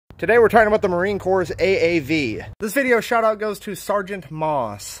Today we're talking about the Marine Corps' AAV. This video shout out goes to Sergeant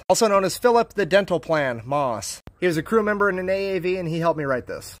Moss, also known as Philip the Dental Plan Moss. He was a crew member in an AAV and he helped me write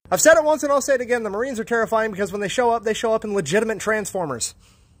this. I've said it once and I'll say it again, the Marines are terrifying because when they show up in legitimate transformers.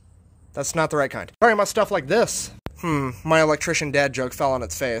 That's not the right kind. Talking about stuff like this. My electrician dad joke fell on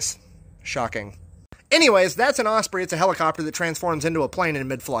its face. Shocking. Anyways, that's an Osprey. It's a helicopter that transforms into a plane in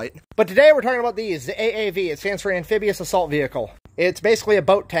mid-flight. But today we're talking about these, the AAV. It stands for Amphibious Assault Vehicle. It's basically a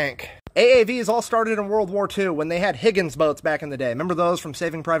boat tank. AAVs all started in World War II when they had Higgins boats back in the day. Remember those from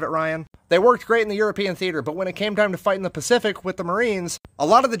Saving Private Ryan? They worked great in the European theater, but when it came time to fight in the Pacific with the Marines, a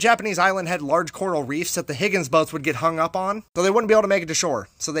lot of the Japanese island had large coral reefs that the Higgins boats would get hung up on, so they wouldn't be able to make it to shore.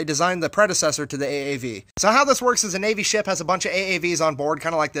 So they designed the predecessor to the AAV. So how this works is a Navy ship has a bunch of AAVs on board,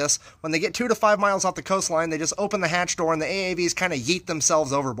 kind of like this. When they get 2 to 5 miles off the coastline, they just open the hatch door and the AAVs kind of yeet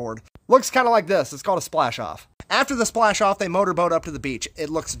themselves overboard. Looks kind of like this. It's called a splash off. After the splash off, they motorboat up to the beach. It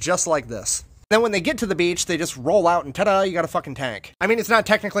looks just like this. Then when they get to the beach, they just roll out and ta-da, you got a fucking tank. I mean, it's not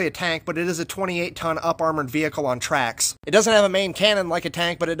technically a tank, but it is a 28-ton up-armored vehicle on tracks. It doesn't have a main cannon like a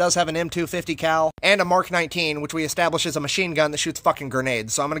tank, but it does have an M250 cal and a Mark 19, which we established is a machine gun that shoots fucking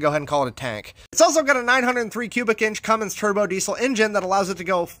grenades, so I'm gonna go ahead and call it a tank. It's also got a 903 cubic inch Cummins turbo diesel engine that allows it to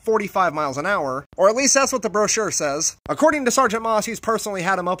go 45 miles an hour, or at least that's what the brochure says. According to Sergeant Moss, he's personally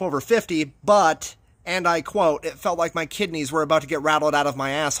had him up over 50, but, and I quote, it felt like my kidneys were about to get rattled out of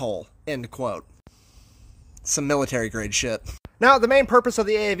my asshole, end quote. Some military grade shit. Now, the main purpose of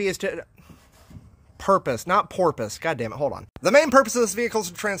the AAV is to... Purpose, not porpoise. God damn it, hold on. The main purpose of this vehicle is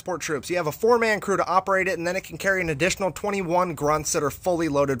to transport troops. You have a 4-man crew to operate it, and then it can carry an additional 21 grunts that are fully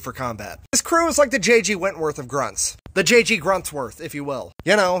loaded for combat. This crew is like the J.G. Wentworth of grunts. The J.G. Gruntsworth, if you will.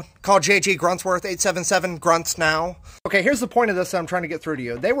 You know, call J.G. Gruntsworth 877 grunts now. Okay, here's the point of this that I'm trying to get through to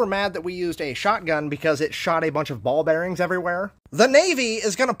you. They were mad that we used a shotgun because it shot a bunch of ball bearings everywhere. The Navy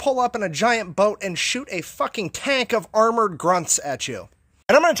is gonna pull up in a giant boat and shoot a fucking tank of armored grunts at you.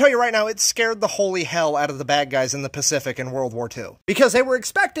 And I'm going to tell you right now, it scared the holy hell out of the bad guys in the Pacific in World War II. Because they were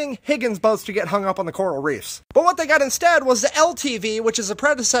expecting Higgins boats to get hung up on the coral reefs. But what they got instead was the LTV, which is a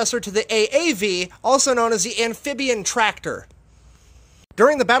predecessor to the AAV, also known as the Amphibian Tractor.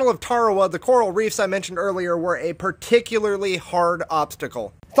 During the Battle of Tarawa, the coral reefs I mentioned earlier were a particularly hard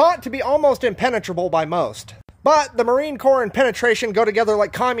obstacle. Thought to be almost impenetrable by most. But the Marine Corps and penetration go together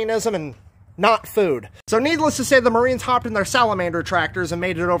like communism and not food. So needless to say, the Marines hopped in their salamander tractors and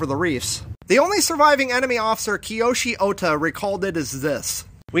made it over the reefs. The only surviving enemy officer, Kiyoshi Ota, recalled it as this.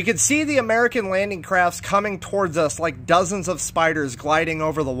 We could see the American landing crafts coming towards us like dozens of spiders gliding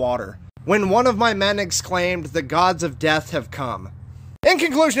over the water, when one of my men exclaimed, "The gods of death have come." In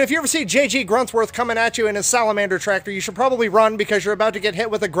conclusion, if you ever see J.G. Gruntsworth coming at you in his salamander tractor, you should probably run because you're about to get hit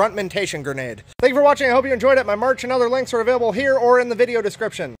with a gruntmentation grenade. Thank you for watching. I hope you enjoyed it. My merch and other links are available here or in the video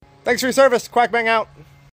description. Thanks for your service. Quack Bang out.